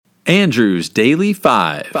Andrew's Daily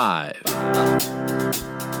Five. I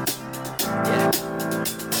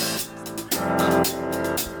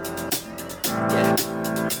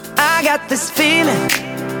got this feeling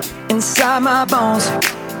inside my bones.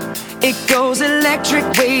 It goes electric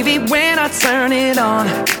wavy when I turn it on.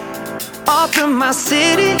 Off from my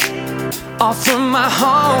city, off from my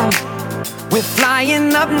home. We're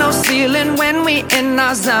flying up, no ceiling when we in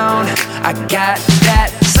our zone. I got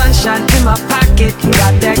that sunshine in my pocket,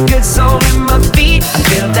 got that good soul in my feet. I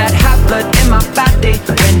feel that hot blood in my body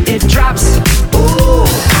when it drops. Ooh,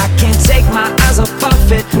 I can't take my eyes off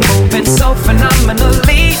of it, moving so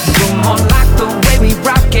phenomenally. You're more like the way we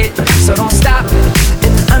rock it, so don't stop.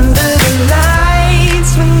 And under the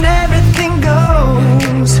lights when everything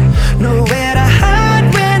goes, nowhere to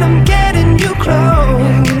hide when I'm getting you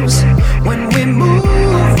close. When we move,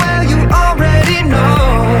 well, you already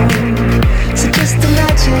know. So just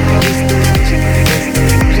imagine.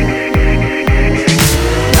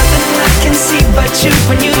 Nothing I can see but you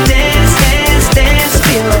when you dance, dance, dance.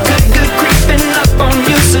 Feel good creeping up on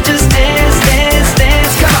you. So just dance, dance,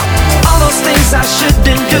 dance. Come on. All those things I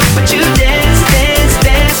shouldn't do, but you dance, dance,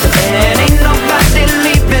 dance. And ain't nobody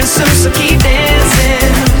leaving soon, so keep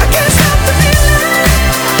dancing. I can't stop the feeling.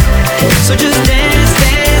 So just dance,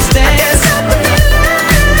 dance, dance.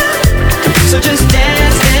 So just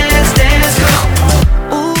dance, dance, dance, come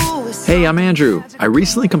on. Ooh, Hey, I'm Andrew. I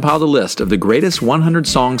recently compiled a list of the greatest 100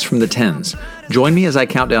 songs from the 10s. Join me as I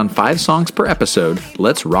count down 5 songs per episode.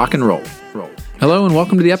 Let's rock and roll. Hello and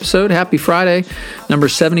welcome to the episode. Happy Friday. Number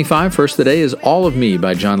 75, first of the day, is All of Me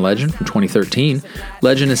by John Legend from 2013.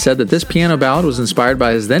 Legend has said that this piano ballad was inspired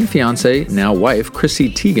by his then-fiancée, now wife, Chrissy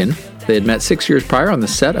Teigen. They had met 6 years prior on the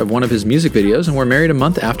set of one of his music videos and were married a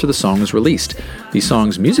month after the song was released. The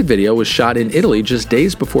song's music video was shot in Italy just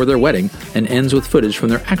days before their wedding and ends with footage from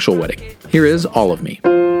their actual wedding. Here is All of Me.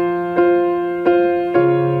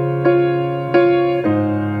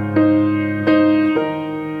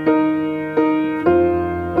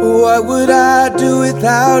 What would I do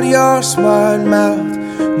without your smart mouth?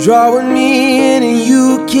 Drawing me in and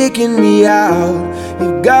you kicking me out.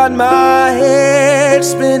 You got my head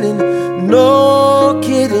spinning, no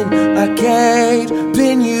kidding. I can't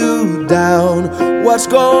pin you down. What's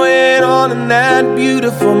going on in that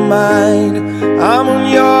beautiful mind? I'm on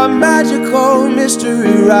your magical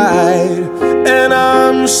mystery ride, and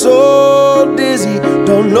I'm so dizzy,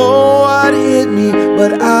 don't know what hit me,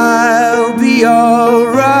 but I'll be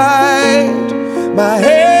alright. My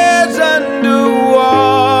head's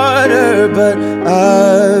underwater, but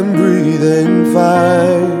I'm breathing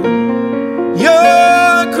fine.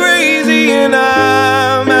 You're crazy and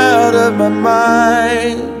I'm out of my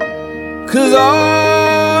mind, 'cause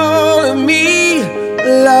all of me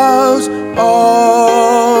loves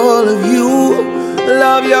all of you.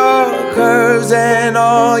 Love your curves and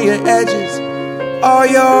all your edges, all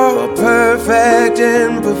your perfect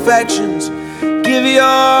imperfections. Give your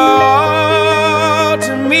all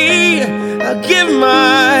to me, I'll give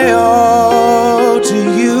my all to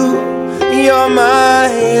you. You're my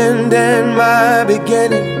end and my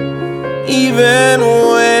beginning. Even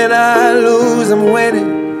when I lose, I'm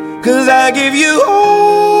winning, 'cause I give you all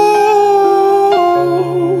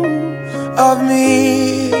of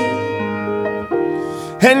me,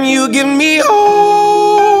 and you give me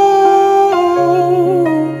all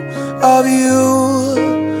of you.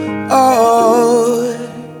 Oh.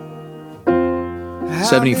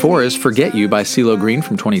 74 is Forget You by CeeLo Green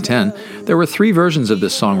from 2010. There were 3 versions of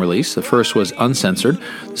this song released. The first was uncensored.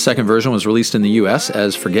 The second version was released in the US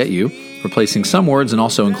as Forget You, replacing some words and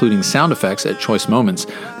also including sound effects at choice moments.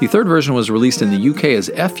 The third version was released in the UK as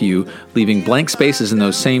FU, leaving blank spaces in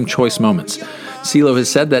those same choice moments. CeeLo has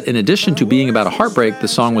said that in addition to being about a heartbreak, the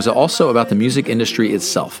song was also about the music industry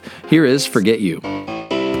itself. Here is Forget You.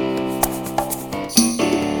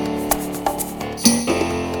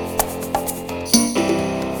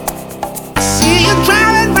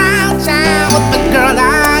 Girl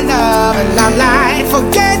I love and I like,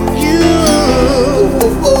 forget you.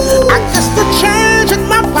 I guess the change in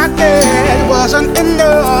my pocket wasn't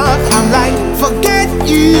enough. I'm like, forget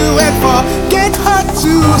you and forget her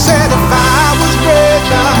too. Said if I was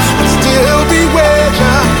richer, I'd still be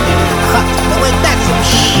richer. No, ain't that some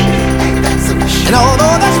shit? And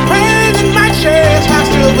although there's pain in my chest, I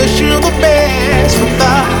still wish you the best. From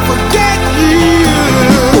the forget you.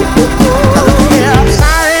 Yeah, I'm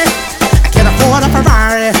sorry, I can't afford a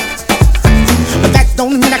Ferrari, but that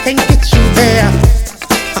don't mean I can't get you there.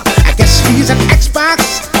 I guess she's an Xbox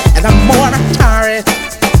and I'm more Atari,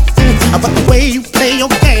 but the way you play your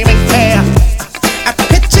game ain't fair. I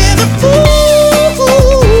picture the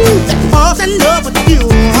fool that falls in love with you.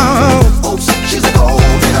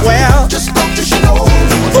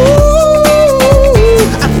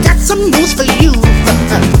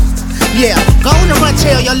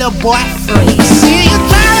 boy free. See you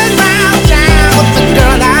driving round town with the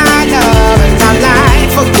girl I love, and I'm like,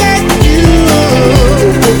 forget you.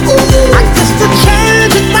 I guess the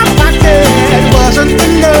change in my pocket wasn't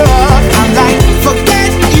enough. I'm like,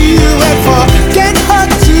 forget you and forget her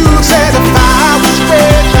too. Said if I was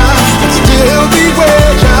richer, I'd still be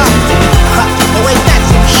richer. Wait, that's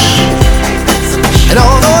some shit. And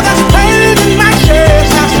although that's pain in my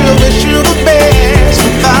chest, I still wish you the best.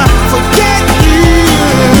 If I forget you,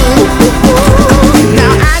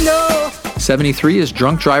 now I know. 73 is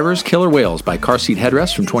Drunk Drivers, Killer Whales by Car Seat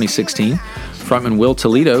Headrest from 2016. Frontman Will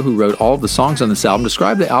Toledo, who wrote all of the songs on this album,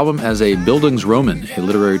 described the album as a Bildungsroman, a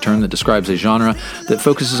literary term that describes a genre that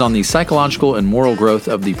focuses on the psychological and moral growth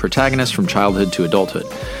of the protagonist from childhood to adulthood.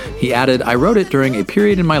 He added, I wrote it during a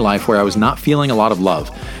period in my life where I was not feeling a lot of love.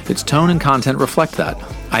 Its tone and content reflect that.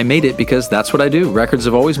 I made it because that's what I do. Records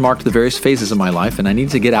have always marked the various phases of my life, and I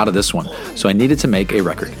needed to get out of this one, so I needed to make a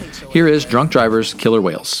record. Here is Drunk Drivers, Killer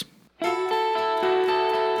Whales.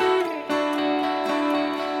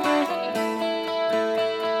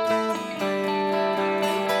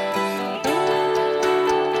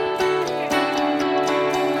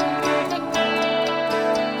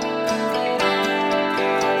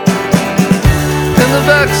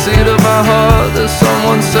 Backseat of my heart, there's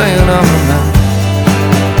someone saying I'm a man.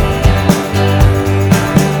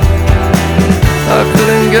 I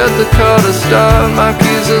couldn't get the car to start, my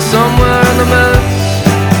keys are somewhere in the mess.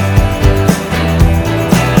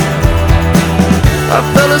 I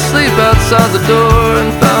fell asleep outside the door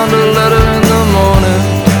and found a letter in the morning.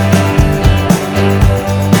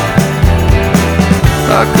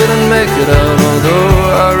 I couldn't make it out, although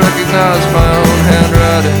I recognized my own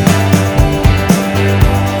handwriting.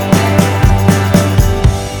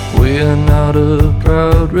 We're not a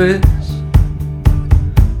proud race.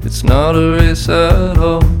 It's not a race at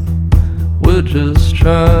all. We're just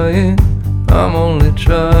trying. I'm only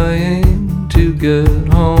trying to get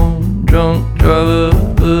home. Drunk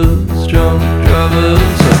drivers, drunk drivers.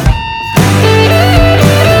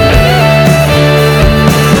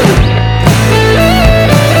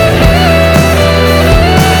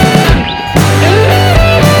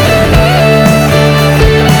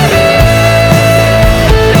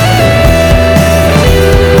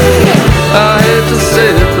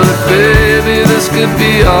 Could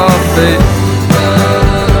be our fate.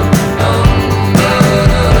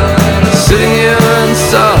 Sitting here in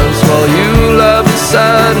silence while you lie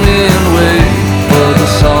beside me and wait for the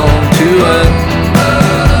song to end.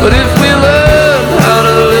 But if we learn how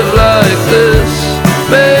to live like this,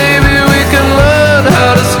 maybe we can learn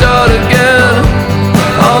how to start again.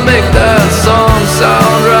 I'll make that song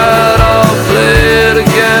sound right. I'll play it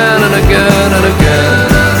again and again and again.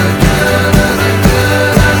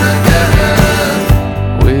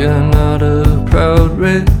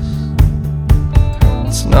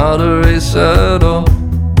 It's not a race at all.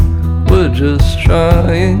 We're just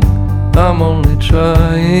trying. I'm only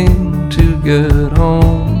trying to get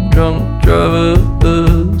home. Drunk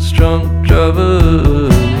drivers, drunk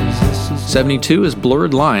drivers. 72 is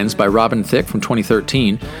Blurred Lines by Robin Thicke from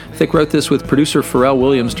 2013. Thicke wrote this with producer Pharrell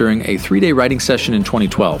Williams during a 3-day writing session in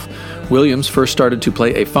 2012. Williams first started to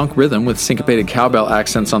play a funk rhythm with syncopated cowbell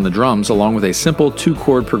accents on the drums along with a simple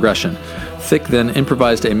 2-chord progression. Thicke then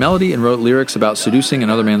improvised a melody and wrote lyrics about seducing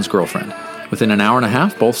another man's girlfriend. Within an hour and a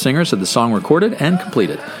half, both singers had the song recorded and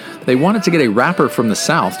completed. They wanted to get a rapper from the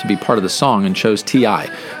South to be part of the song and chose T.I.,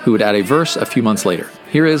 who would add a verse a few months later.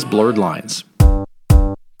 Here is Blurred Lines.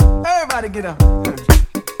 Everybody get up.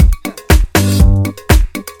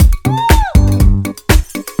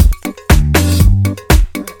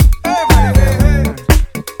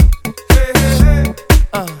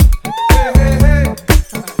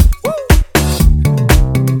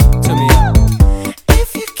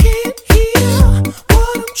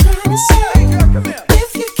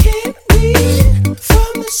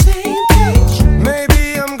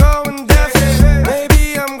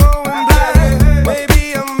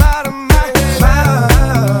 Maybe I'm out of my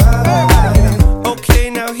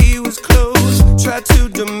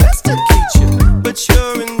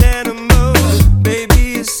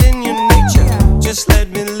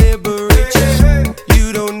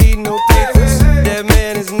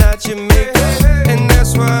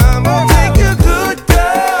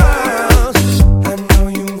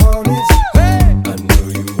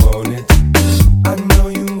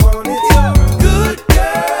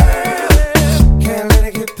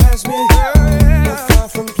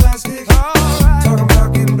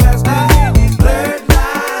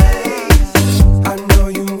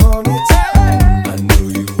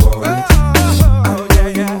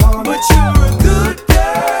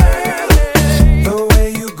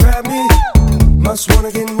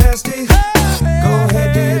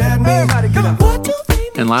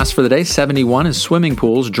last for the day, 71 is Swimming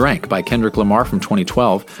Pools, Drank by Kendrick Lamar from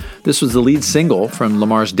 2012. This was the lead single from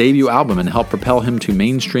Lamar's debut album and helped propel him to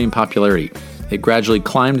mainstream popularity. It gradually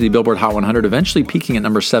climbed the Billboard Hot 100, eventually peaking at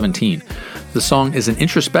number 17. The song is an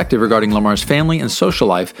introspective regarding Lamar's family and social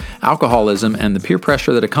life, alcoholism, and the peer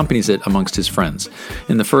pressure that accompanies it amongst his friends.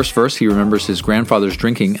 In the first verse, he remembers his grandfather's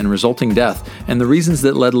drinking and resulting death, and the reasons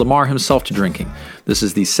that led Lamar himself to drinking. This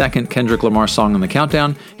is the second Kendrick Lamar song on the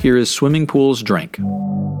countdown. Here is Swimming Pools, Drank.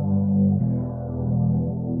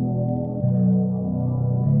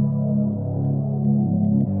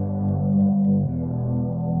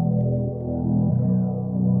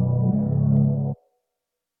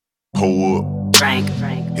 Pull up, Frank,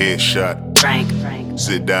 headshot, Frank,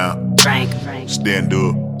 sit down, Frank, stand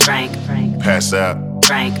up, Frank, pass out,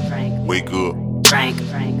 Frank, wake up, Frank,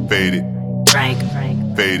 fade it, Frank,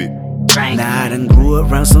 fade it. Nah, I done grew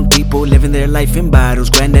around some people living their life in bottles.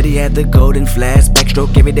 Granddaddy had the golden flask,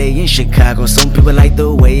 backstroke every day in Chicago. Some people like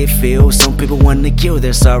the way it feels, some people wanna kill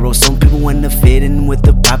their sorrow. Some people wanna fit in with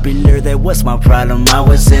the popular, that was my problem. I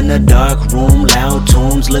was in a dark room, loud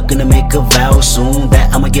tunes, looking to make a vow soon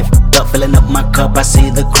that I'ma get f***ed up, filling up my cup. I see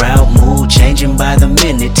the crowd mood changing by the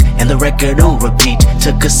minute, and the record on repeat.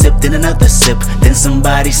 Took a sip, then another sip, then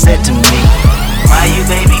somebody said to me, why you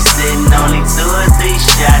babysitting? Only 2 or 3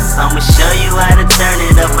 shots. I'ma show you how to turn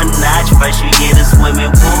it up a notch. First you get a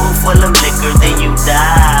swimming pool full of liquor, then you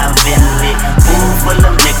dive in it. Pool full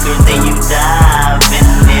of liquor, then you dive in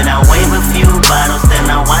it. I wave a few bottles, then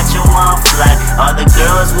I watch them all fly. All the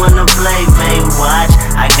girls wanna play, they watch.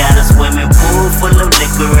 I got a swimming pool full of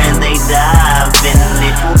liquor and they dive in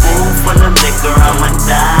it. Pool full of liquor, I'ma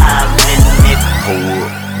dive in it. Pull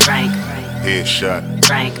up, Frank, headshot,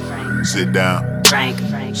 Frank, sit down, Frank,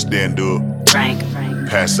 stand up, Frank,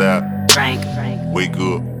 pass out, Frank, wake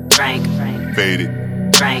up, Frank, fade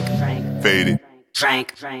it, Frank, fade it.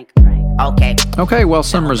 Frank. Okay, well,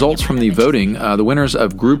 some results from the voting. The winners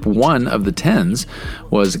of Group 1 of the 10s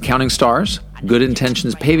was Counting Stars, Good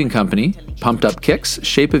Intentions Paving Company, Pumped Up Kicks,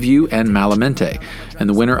 Shape of You, and Malamente. And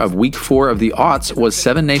the winner of Week 4 of the Aughts was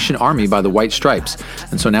Seven Nation Army by the White Stripes.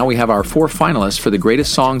 And so now we have our 4 finalists for the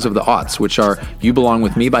greatest songs of the Aughts, which are You Belong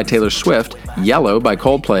With Me by Taylor Swift, Yellow by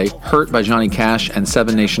Coldplay, Hurt by Johnny Cash, and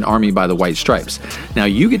Seven Nation Army by the White Stripes. Now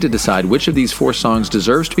you get to decide which of these 4 songs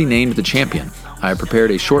deserves to be named the champion. I have prepared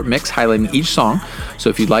a short mix highlighting each song, so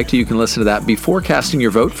if you'd like to, you can listen to that before casting your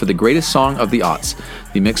vote for the greatest song of the aughts.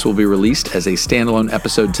 The mix will be released as a standalone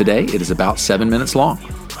episode today. It is about 7 minutes long.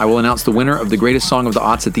 I will announce the winner of the greatest song of the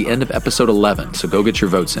aughts at the end of episode 11, so go get your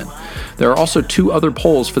votes in. There are also 2 other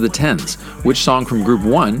polls for the 10s. Which song from Group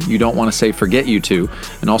 1 you don't want to say Forget You To,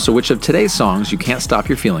 and also which of today's songs you can't stop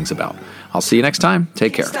your feelings about. I'll see you next time.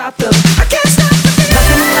 Take care. I can't stop the feeling.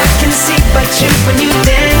 Nothing I can see but you when you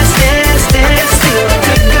dance.